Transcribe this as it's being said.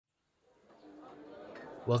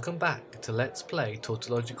Welcome back to Let's Play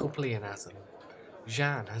Tautological Pleonasm.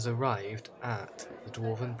 Jeanne has arrived at the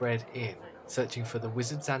Dwarven Bread Inn, searching for the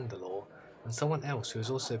wizard Zandalor and someone else who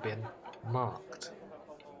has also been marked.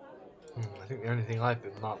 I think the only thing I've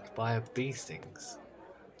been marked by are bee stings.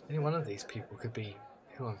 Any one of these people could be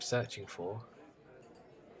who I'm searching for.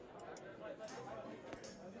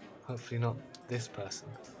 Hopefully not this person.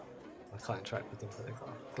 I can't interact with them, but they've got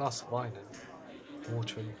a glass of wine and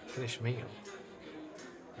water and a finished meal.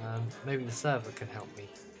 Maybe the server can help me.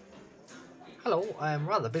 Hello, I am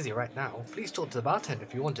rather busy right now. Please talk to the bartender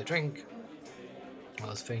if you want a drink. I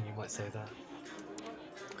was thinking you might say that.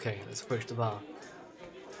 Okay, let's approach the bar.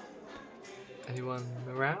 Anyone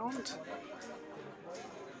around?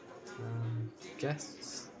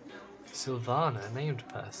 Guests? Sylvana, a named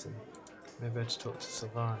person. Maybe I'll just talk to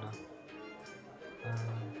Sylvana.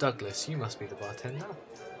 Douglas, you must be the bartender.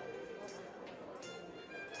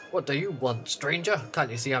 What do you want, stranger?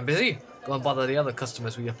 Can't you see I'm busy? Go and bother the other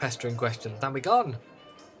customers with your pestering questions, and be gone.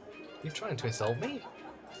 You trying to insult me?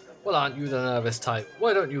 Well, aren't you the nervous type?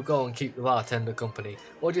 Why don't you go and keep the bartender company?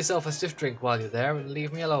 Order yourself a stiff drink while you're there and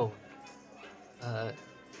leave me alone.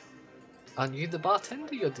 Aren't you the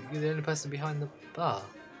bartender? You're the only person behind the bar.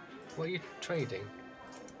 What are you trading?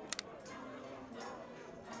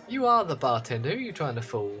 You are the bartender. Who are you trying to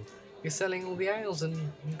fool? You're selling all the ales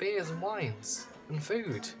and beers and wines and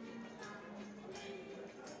food.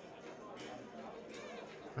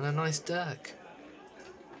 And a nice dirk.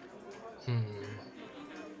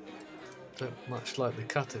 Don't much like the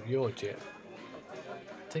cut of your jib.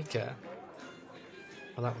 Take care.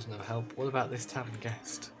 Well, that was no help. What about this tavern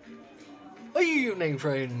guest? Oh, evening,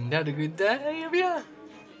 friend. Had a good day, have ya?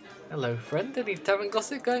 Hello, friend. Any tavern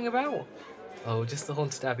gossip going about? Oh, just the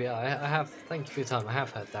haunted abbey. I have. Thank you for your time. I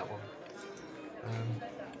have heard that one.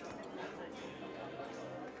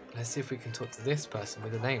 Let's see if we can talk to this person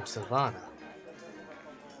with the name Sylvana.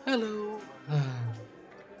 Hello.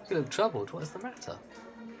 You look troubled. What is the matter?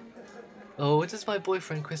 Oh, it is my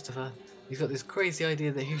boyfriend Christopher. He's got this crazy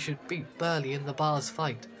idea that he should beat Burley in the bar's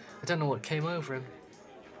fight. I don't know what came over him.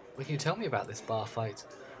 What can you tell me about this bar fight?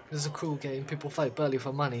 It is a cruel game. People fight Burley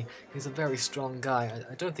for money. He's a very strong guy.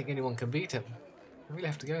 I don't think anyone can beat him. I really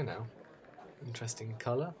have to go now. Interesting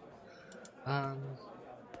colour.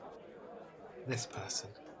 This person.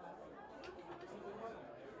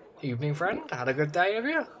 Evening, friend. Had a good day, have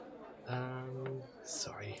you?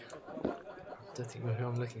 Sorry. I don't think you're who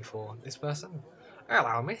I'm looking for. This person?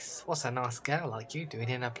 Hello, miss. What's a nice girl like you doing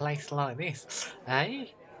in a place like this? Eh?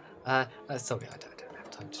 Sorry, I don't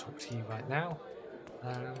have time to talk to you right now.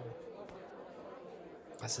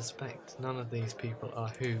 I suspect none of these people are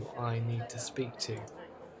who I need to speak to.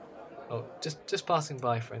 Oh, just passing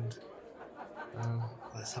by, friend.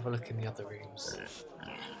 Let's have a look in the other rooms.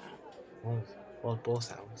 Oh, wild boar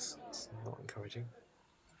sounds. It's not encouraging.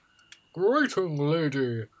 Greeting,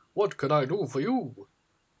 lady. What can I do for you?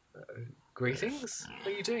 Greetings? What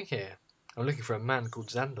are you doing here? I'm looking for a man called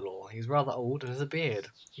Zandalor. He's rather old and has a beard.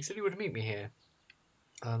 He said he would meet me here.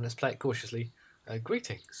 Let's play it cautiously.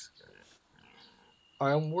 Greetings.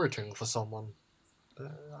 I am waiting for someone.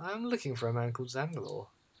 I'm looking for a man called Zandalor.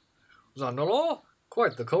 Zandalor?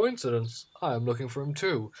 Quite the coincidence. I am looking for him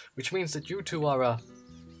too, which means that you two are a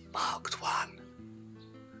marked one.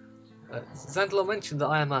 Zandalor mentioned that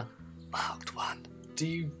I am a marked one. Do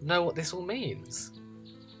you know what this all means?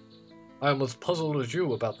 I am as puzzled as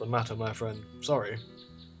you about the matter, my friend. Sorry.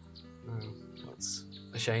 That's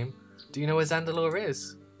a shame. Do you know where Zandalor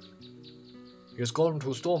is? He has gone to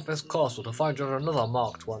Stormfist Castle to find yet another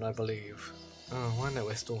marked one, I believe. Oh, I know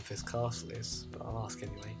where Stormfist Castle is, but I'll ask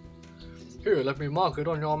anyway. Here, let me mark it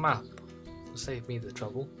on your map. It'll save me the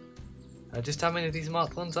trouble. Just how many of these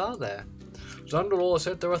marked ones are there? Zandalor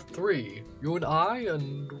said there are 3. You and I,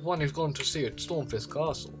 and one is gone to see at Stormfist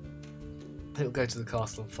Castle. He'll go to the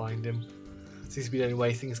castle and find him. Seems to be the only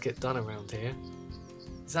way things get done around here.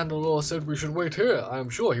 Zandalor said we should wait here. I am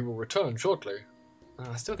sure he will return shortly.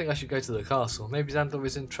 I still think I should go to the castle. Maybe Zandalor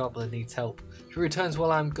is in trouble and needs help. If he returns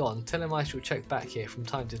while I'm gone, tell him I shall check back here from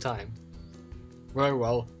time to time. Very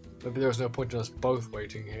well. Maybe there is no point in us both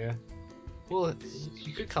waiting here. Well,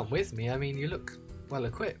 you could come with me. I mean, you look well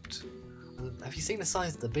equipped. Have you seen the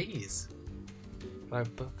size of the bees?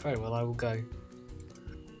 Very well, I will go.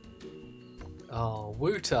 Oh,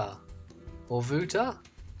 Woota. Or Voota?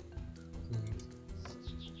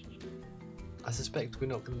 I suspect we're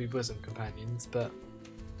not going to be bosom companions, but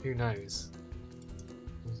who knows?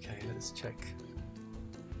 Okay, let's check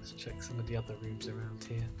some of the other rooms around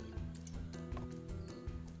here.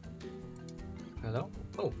 Hello?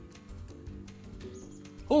 Oh!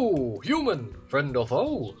 Oh, human! Friend or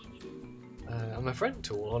foe? I'm a friend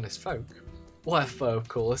to all honest folk. Why, foe, of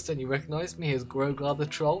course. Don't you recognise me as Grogar the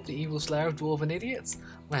Troll, the evil slayer of dwarven idiots?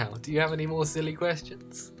 Well, do you have any more silly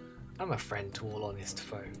questions? I'm a friend to all honest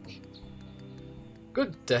folk.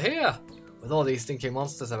 Good to hear! With all these stinking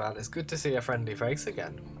monsters about, it's good to see a friendly face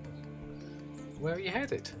again. Where are you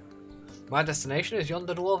headed? My destination is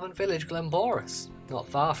yonder dwarven village Glenborus, not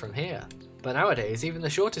far from here. But nowadays, even the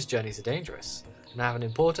shortest journeys are dangerous, and I have an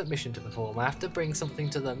important mission to perform. I have to bring something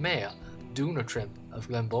to the mayor, Dunatrim of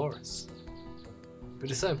Glenborus. If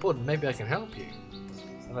it is so important, maybe I can help you.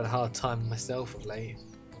 I've had a hard time myself of late.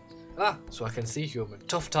 Ah, so I can see human.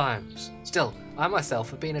 Tough times. Still, I myself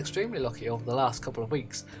have been extremely lucky over the last couple of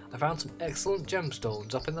weeks. I found some excellent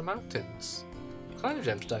gemstones up in the mountains. What kind of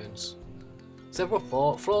gemstones? Several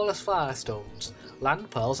flawless firestones, land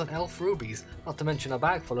pearls and elf rubies, not to mention a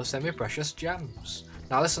bag full of semi-precious gems.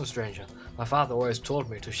 Now listen, stranger, my father always told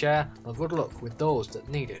me to share my good luck with those that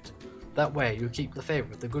need it. That way you keep the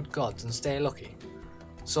favour of the good gods and stay lucky.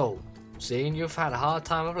 So, seeing you've had a hard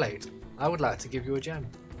time of late, I would like to give you a gem.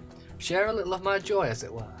 Share a little of my joy, as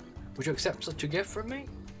it were. Would you accept such a gift from me?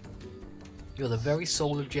 You're the very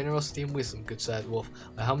soul of generosity and wisdom, good Sir Dwarf.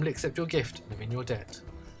 I humbly accept your gift and am in your debt.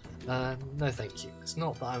 No thank you. It's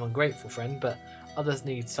not that I'm ungrateful, friend, but others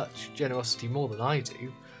need such generosity more than I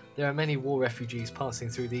do. There are many war refugees passing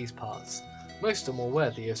through these parts. Most are more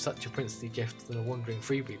worthy of such a princely gift than a wandering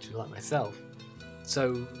freebooter like myself.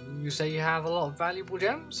 So, you say you have a lot of valuable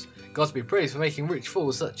gems? Gods be praised for making rich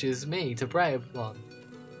fools such as me to prey upon.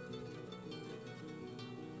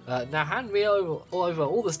 Now hand me over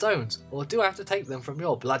all the stones, or do I have to take them from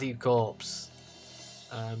your bloodied corpse?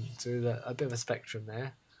 So a bit of a spectrum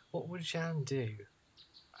there. What would Jeanne do?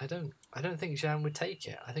 I don't think Jeanne would take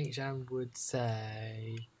it. I think Jeanne would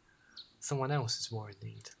say someone else is more in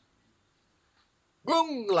need.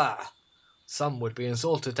 Grungla! Some would be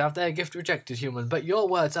insulted to have their gift rejected, human, but your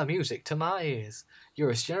words are music to my ears.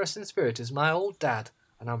 You're as generous in spirit as my old dad,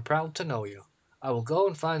 and I'm proud to know you. I will go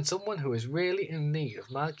and find someone who is really in need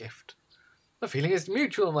of my gift. The feeling is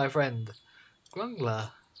mutual, my friend.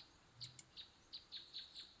 Grungla.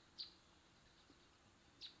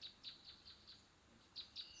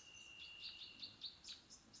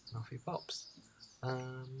 Off he pops.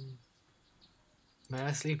 May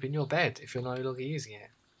I sleep in your bed if you're no longer using it?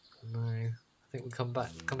 No. I think we come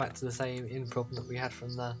back to the same inn problem that we had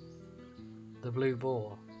from the blue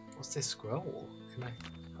boar. What's this scroll? Can I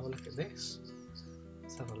have a look at this?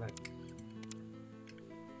 Let's have a look.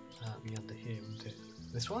 That'll be under here, won't it?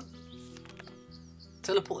 This one?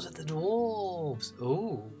 Teleports at the dwarves!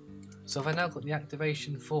 Ooh! So have I now got the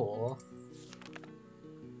activation for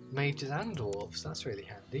mages and dwarves? That's really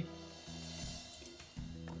handy.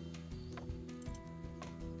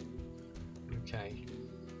 Okay.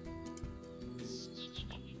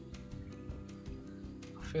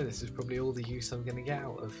 I feel this is probably all the use I'm going to get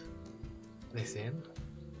out of this inn.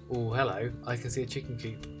 Oh, hello. I can see a chicken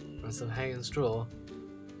coop and some hay and straw.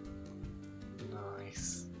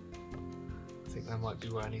 Nice. I think that might be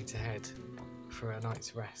where I need to head for a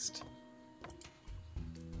night's rest.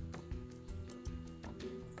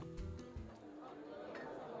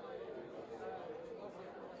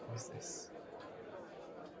 Who's this?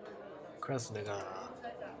 Krasnagar.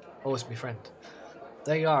 Oh, it's my friend.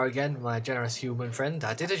 There you are again, my generous human friend.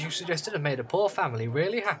 I did as you suggested and made a poor family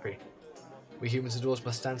really happy. We humans and dwarves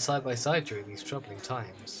must stand side by side during these troubling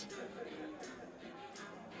times.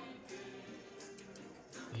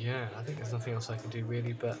 Yeah, I think there's nothing else I can do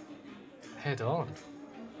really but head on.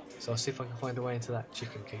 So I'll see if I can find a way into that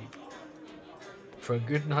chicken coop for a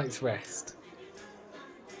good night's rest.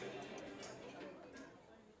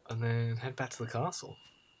 And then head back to the castle.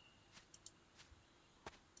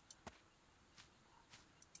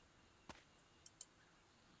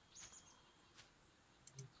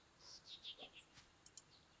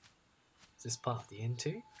 Is this part of the inn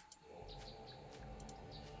too?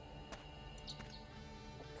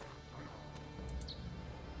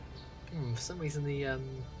 For some reason the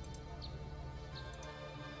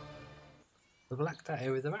blacked out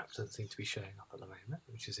area of the map doesn't seem to be showing up at the moment,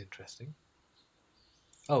 which is interesting.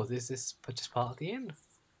 Oh, is this just part of the inn?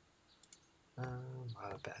 I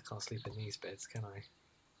bet I can't sleep in these beds, can I?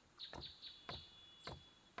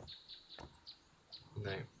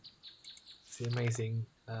 No. It's the amazing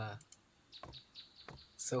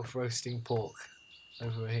self-roasting pork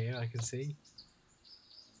over here, I can see.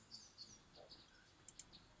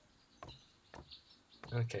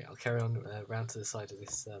 Okay, I'll carry on round to the side of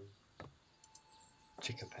this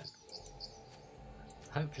chicken pen.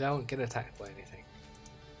 Hopefully I won't get attacked by anything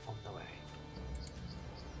on the way.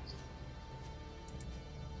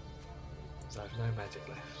 So I have no magic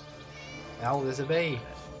left. Oh, there's a bee.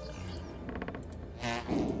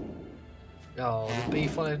 Oh, the bee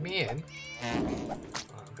followed me in. Oh,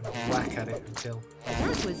 I'm gonna whack at it until...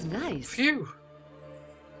 That was nice. Phew!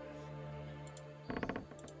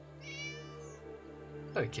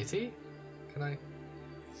 Hello, kitty. Can I...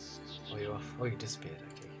 Oh, you're off. Oh, you disappeared.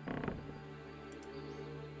 Okay.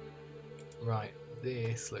 Right,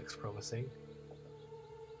 this looks promising.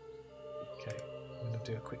 Okay, I'm gonna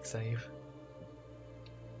do a quick save.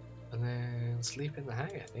 And then sleep in the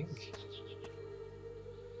hay, I think.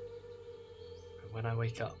 And when I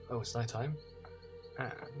wake up... Oh, it's night time.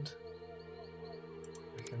 And...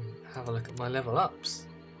 we can have a look at my level ups.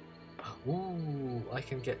 Ooh, I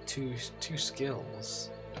can get two skills.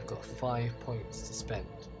 I've got 5 points to spend.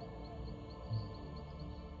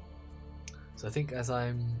 So I think as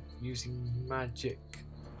I'm using magic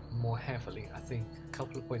more heavily, I think a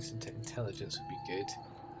couple of points into intelligence would be good.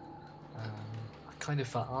 I kind of,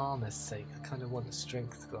 for armor's sake, I kind of want the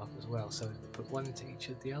strength to go up as well, so put one into each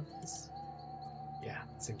of the others. Yeah,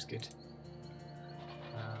 seems good.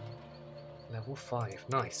 Level 5,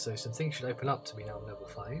 nice. So some things should open up to me now on level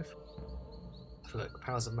 5. So look,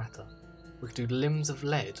 powers of matter. We could do limbs of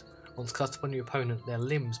lead. Once cast upon your opponent, their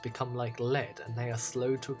limbs become like lead and they are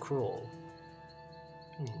slowed to a crawl.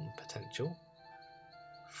 Potential.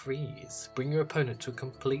 Freeze. Bring your opponent to a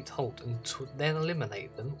complete halt and then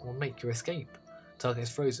eliminate them or make your escape. Target is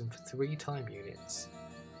frozen for 3 time units.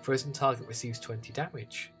 Frozen target receives 20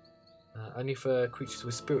 damage. Only for creatures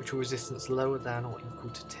with spiritual resistance lower than or equal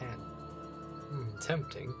to 10.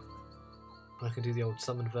 Tempting. I can do the old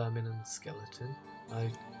summon vermin and skeleton.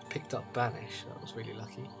 I picked up banish, that was really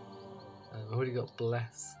lucky. I've already got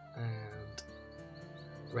bless and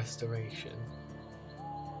restoration.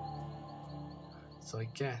 So I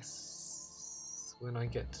guess when I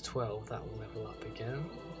get to 12 that will level up again,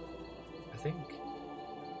 I think.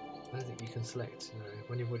 I don't think you can select, no,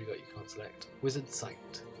 when you've already got you can't select. Wizard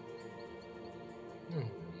Sight. I'm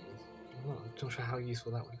not sure how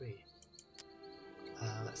useful that would be.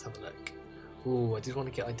 Let's have a look. Ooh, I did want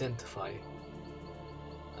to get Identify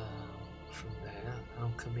from there.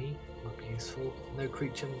 Alchemy might be useful. No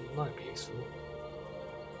creature might be useful.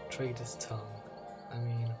 Trader's Tongue. I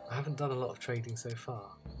mean, I haven't done a lot of trading so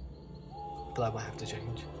far, but that might have to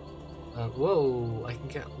change. Whoa, I can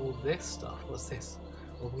get all this stuff. What's this?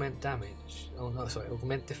 Augment damage. Oh no, sorry,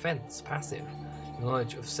 augment defense. Passive. Your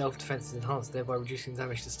knowledge of self-defense is enhanced, thereby reducing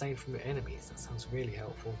damage sustained from your enemies. That sounds really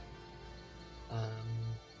helpful.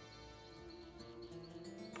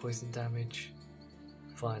 Poison damage,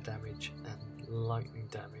 fire damage, and lightning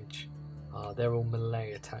damage. They're all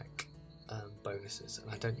melee attack bonuses, and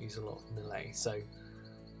I don't use a lot of melee, so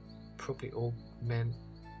probably augment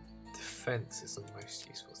defense is the most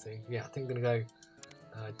useful thing. Yeah, I think I'm going to go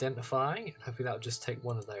Identify, and hopefully that'll just take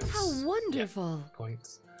one of those. How wonderful!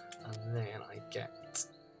 Points, and then I get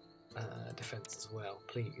defense as well,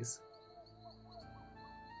 please.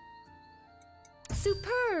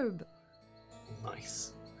 Superb!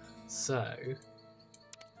 Nice. So,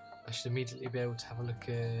 I should immediately be able to have a look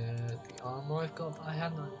at the armour I've got that I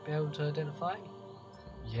hadn't been able to identify.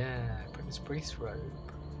 Yeah, Apprentice Priest robe.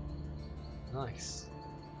 Nice.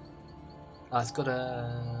 It's got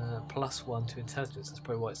a +1 to intelligence, that's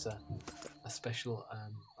probably why it's a special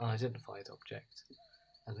unidentified object.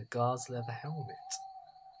 And the Guard's leather helmet.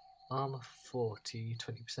 Armour 40,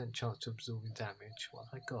 20% chance to absorbing damage. What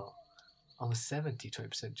have I got? Armour 70,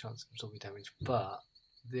 20% chance of absorbing damage, but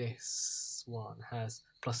this one has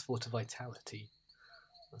 +4 to vitality.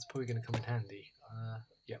 That's probably going to come in handy.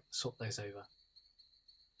 Yep, swap those over.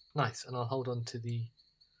 Nice, and I'll hold on to the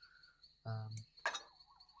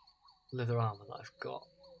leather armour that I've got,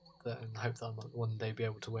 and hope that I might one day be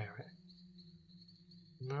able to wear it.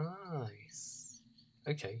 Nice.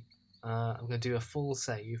 Okay, I'm going to do a full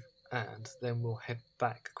save, and then we'll head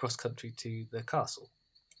back across country to the castle.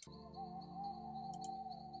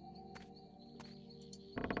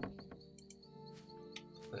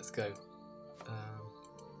 Let's go.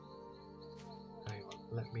 Hang on,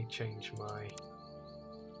 let me change my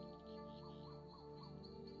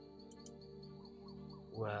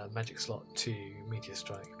magic slot to Meteor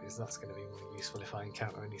Strike, because that's going to be more useful if I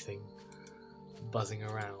encounter anything buzzing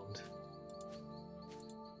around.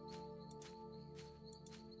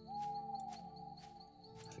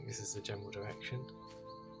 I think this is the general direction.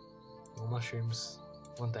 More mushrooms.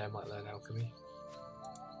 One day I might learn alchemy.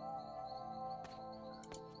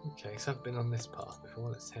 Okay, so I've been on this path before.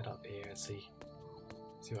 Let's head up here and see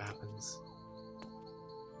what happens.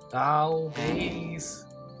 Ow, bees!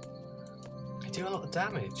 They do a lot of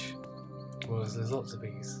damage. Well, there's lots of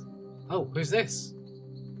bees. Oh, who's this?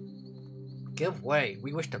 Give way,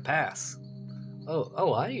 we wish to pass.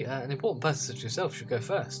 An important person such as yourself should go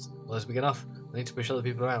first. Well, as we get off, I need to push other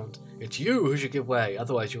people around. It's you who should give way,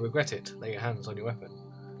 otherwise you'll regret it. Lay your hands on your weapon.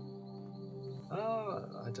 Oh,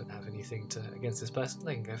 I don't have anything against this person.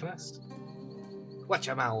 They can go first. Watch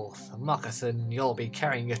your mouth, moccasin. You'll be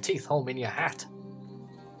carrying your teeth home in your hat.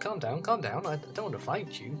 Calm down, calm down. I don't want to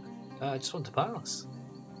fight you. I just want to pass.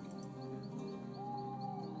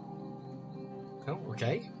 Oh,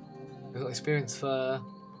 okay. We've got experience for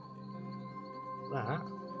that.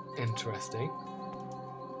 Interesting.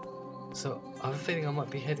 So, I have a feeling I might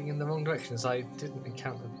be heading in the wrong direction as I didn't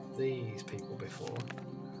encounter these people before.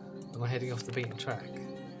 Am I heading off the beaten track?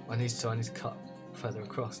 I need to cut further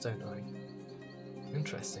across, don't I?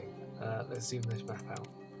 Interesting. Let's zoom this map out.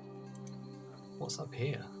 What's up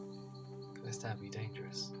here? This to be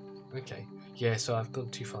dangerous. Okay. Yeah, so I've gone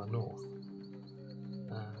too far north.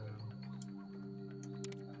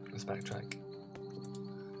 Let's backtrack.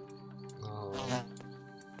 Oh.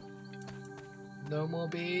 No more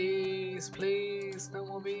bees, please. No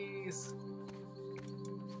more bees.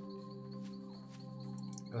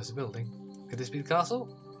 Oh, it's a building. Could this be the castle?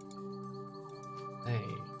 Hey.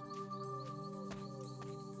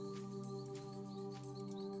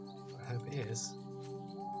 I hope it is.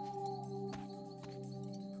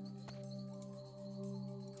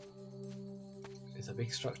 It's a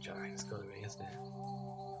big structure. It's got to be, isn't it?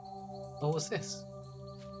 Oh, what's this?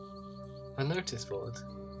 A notice board.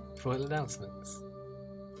 Royal announcements.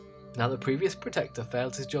 Now the previous protector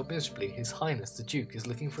failed his job miserably, His Highness the Duke is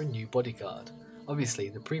looking for a new bodyguard. Obviously,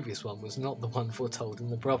 the previous one was not the one foretold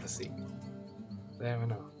in the prophecy. Fair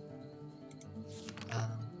enough.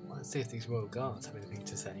 Let's see if these royal guards have anything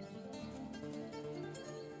to say.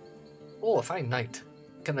 Oh, a fine night.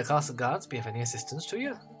 Can the castle guards be of any assistance to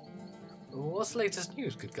you? What's the latest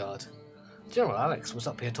news, good guard? General Alex was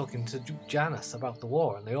up here talking to Duke Janus about the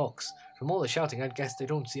war and the orcs. From all the shouting, I'd guess they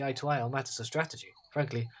don't see eye to eye on matters of strategy.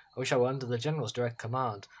 Frankly, I wish I were under the General's direct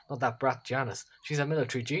command, not that brat Janus. She's a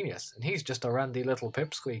military genius, and he's just a randy little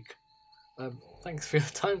pipsqueak. Thanks for your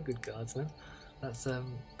time, good guardsman. That's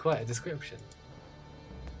quite a description.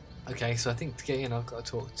 Okay, so I think to get in I've got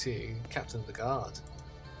to talk to Captain of the Guard.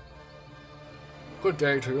 Good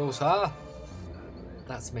day to you, sir.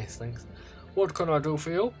 That's Miss, thanks. What can I do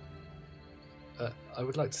for you? I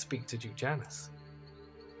would like to speak to Duke Janus.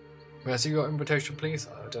 May I see your invitation, please?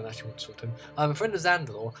 I don't actually want to talk to him. I'm a friend of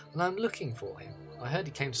Zandalor, and I'm looking for him. I heard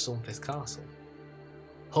he came to Stormfist Castle.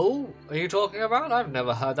 Who are you talking about? I've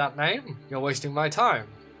never heard that name. You're wasting my time.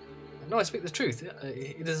 No, I speak the truth.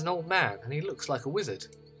 It is an old man, and he looks like a wizard.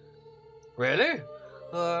 Really?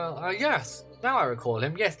 Yes. Now I recall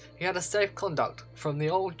him. Yes, he had a safe conduct from the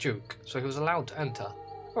old Duke, so he was allowed to enter.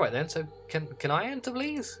 All right then, so can I enter,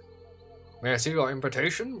 please? May I see your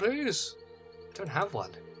invitation, please? I don't have one.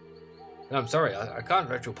 No, I'm sorry, I can't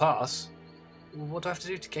let you pass. What do I have to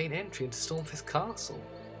do to gain entry into Stormfist Castle?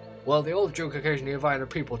 Well, the old Duke occasionally invited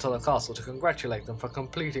people to the castle to congratulate them for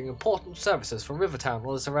completing important services for Rivertown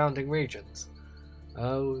or the surrounding regions.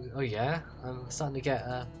 Oh yeah? I'm starting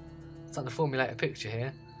to formulate a picture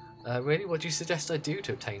here. Really, what do you suggest I do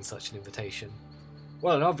to obtain such an invitation?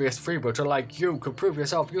 Well, an obvious freebooter like you could prove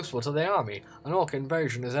yourself useful to the army. An orc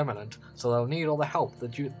invasion is imminent, so they'll need all the help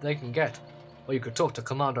that they can get. Or you could talk to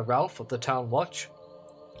Commander Ralph of the Town Watch.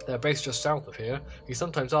 They're based just south of here. He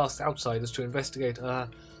sometimes asks outsiders to investigate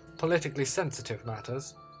politically sensitive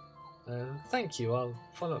matters. Thank you, I'll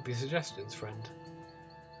follow up your suggestions, friend.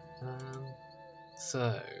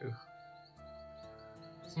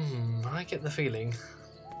 I get the feeling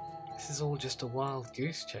this is all just a wild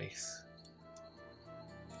goose chase.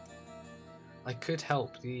 I could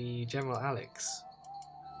help the General Alex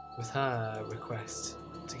with her request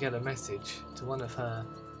to get a message to one of her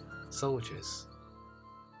soldiers.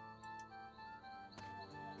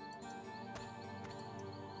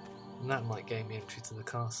 And that might gain me entry to the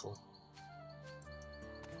castle.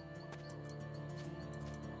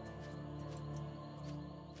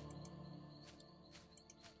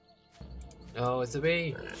 Oh, it's a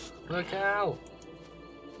bee! Look out!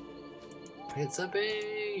 It's a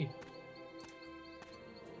bee!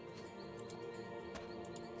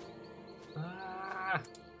 Ah!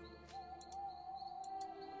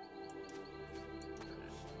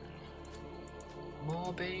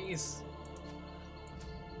 More bees!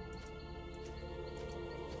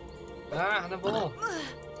 Ah, and a ball!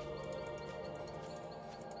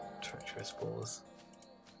 Treacherous balls.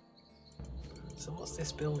 So what's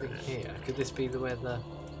this building here? Could this be where the...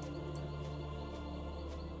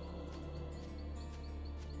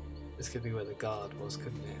 This could be where the guard was,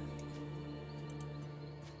 couldn't it?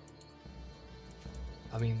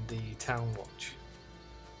 I mean, the town watch.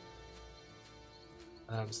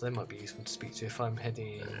 So they might be useful to speak to if I'm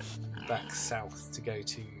heading back south to go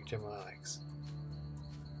to General Alex.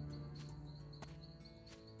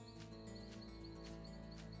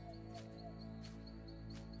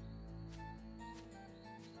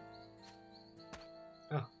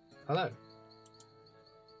 Oh, hello.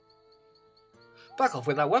 Back off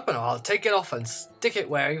with that weapon or I'll take it off and stick it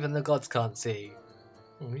where even the gods can't see.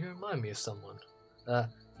 Oh, you remind me of someone.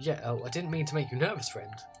 Yeah, I didn't mean to make you nervous,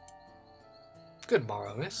 friend. Good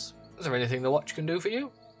morrow, miss. Is there anything the watch can do for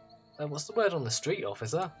you? What's the word on the street,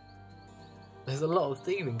 officer? There's a lot of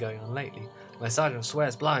thieving going on lately. My sergeant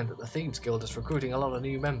swears blind that the Thieves Guild is recruiting a lot of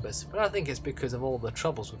new members, but I think it's because of all the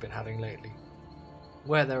troubles we've been having lately.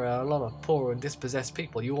 Where there are a lot of poor and dispossessed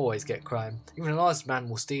people, you always get crime. Even an honest man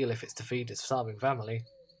will steal if it's to feed his starving family.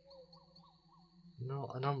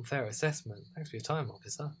 Not an unfair assessment. Thanks for your time,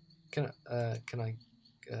 officer. Can I,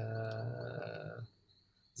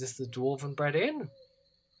 is this the Dwarven Bread Inn?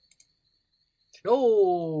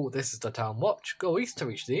 Oh, this is the town watch. Go east to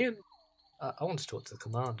reach the inn. I want to talk to the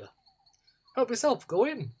commander. Help yourself, go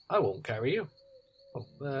in. I won't carry you.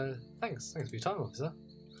 Oh, thanks for your time, officer.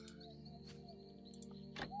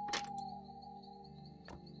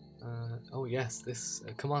 Oh yes, this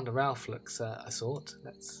Commander Ralph looks a sort.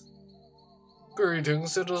 Let's...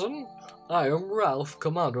 Greetings, citizen. I am Ralph,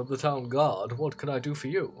 commander of the town guard. What can I do for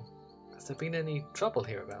you? Has there been any trouble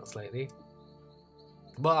hereabouts lately?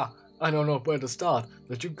 Bah, I know not where to start.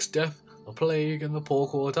 The Duke's death, the plague in the poor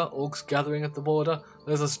quarter, orcs gathering at the border.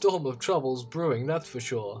 There's a storm of troubles brewing, that's for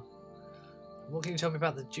sure. What can you tell me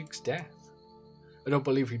about the Duke's death? I don't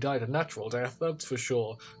believe he died a natural death, that's for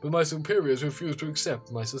sure, but my superiors refused to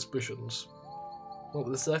accept my suspicions. What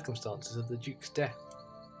were the circumstances of the Duke's death?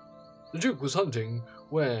 The Duke was hunting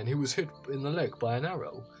when he was hit in the leg by an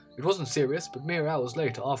arrow. It wasn't serious, but mere hours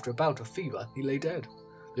later, after a bout of fever, he lay dead.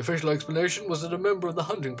 The official explanation was that a member of the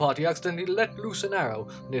hunting party accidentally let loose an arrow,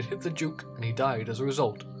 and it hit the Duke, and he died as a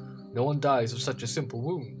result. No one dies of such a simple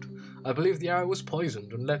wound. I believe the arrow was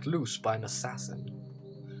poisoned and let loose by an assassin.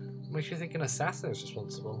 What makes you think an assassin is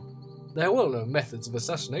responsible? There are well-known methods of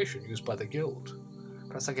assassination used by the guild.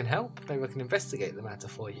 Perhaps I can help? Maybe I can investigate the matter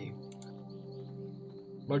for you.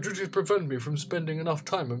 My duties prevent me from spending enough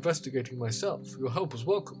time investigating myself. Your help is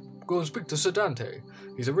welcome. Go and speak to Sedante.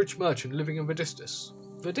 He's a rich merchant living in Vedistis.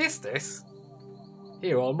 Vedistis?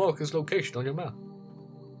 Here, I'll mark his location on your map.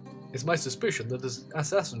 It's my suspicion that the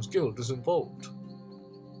Assassin's Guild is involved.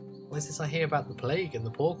 What is this I hear about the plague in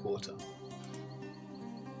the poor quarter?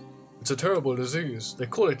 It's a terrible disease. They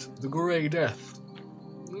call it the Grey Death.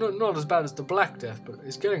 Not as bad as the Black Death, but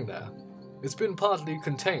it's getting there. It's been partly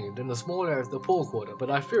contained in a small area of the poor quarter, but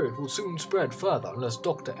I fear it will soon spread further unless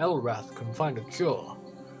Dr. Elrath can find a cure.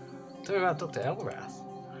 Tell me about Dr. Elrath.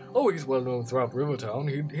 Oh, he's well known throughout Rivertown.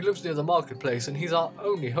 He lives near the marketplace, and he's our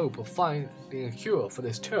only hope of finding a cure for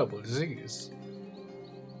this terrible disease.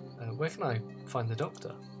 Where can I find the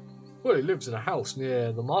doctor? Well, he lives in a house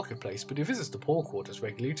near the marketplace, but he visits the poor quarters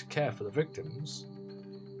regularly to care for the victims.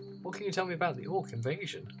 What can you tell me about the Orc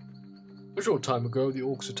invasion? A short time ago, the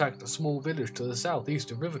Orcs attacked a small village to the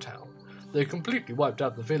southeast of Rivertown. They completely wiped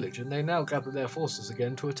out the village, and they now gather their forces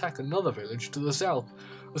again to attack another village to the south.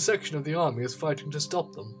 A section of the army is fighting to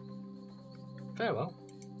stop them. Very well.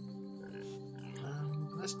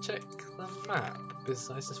 Let's check the map, because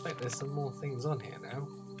I suspect there's some more things on here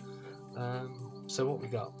now. So what we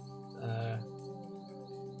got?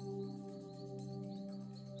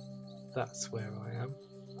 That's where I am.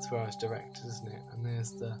 That's where I was directed, isn't it? And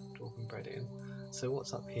there's the Dwarven Bread Inn. So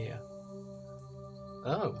what's up here?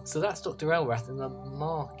 Oh, so that's Dr. Elrath in the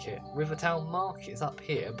market. Rivertown Market is up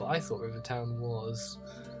here, but I thought Rivertown was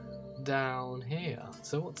down here.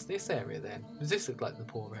 So what's this area then? Does this look like the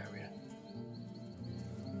poor area?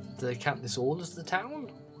 Do they count this all as the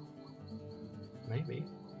town? Maybe.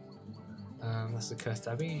 That's the Cursed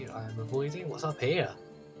Abbey I am avoiding. What's up here?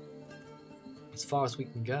 As far as we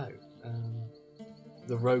can go.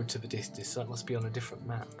 The road to Vedistis, so that must be on a different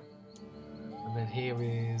map. And then here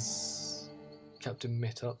is Captain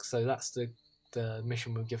Mittock, so that's the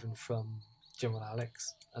mission we're given from General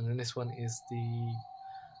Alex. And then this one is the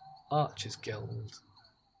Archers Guild,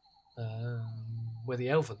 where the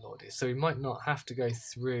Elven Lord is. So we might not have to go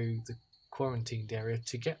through the quarantined area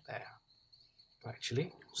to get there,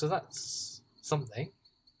 actually. So that's something.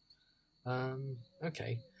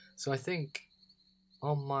 Okay, so I think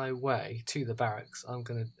on my way to the barracks, I'm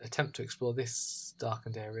going to attempt to explore this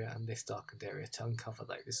darkened area and this darkened area to uncover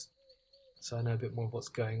those, so I know a bit more of what's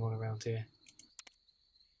going on around here.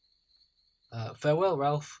 Farewell,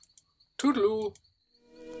 Ralph. Toodaloo!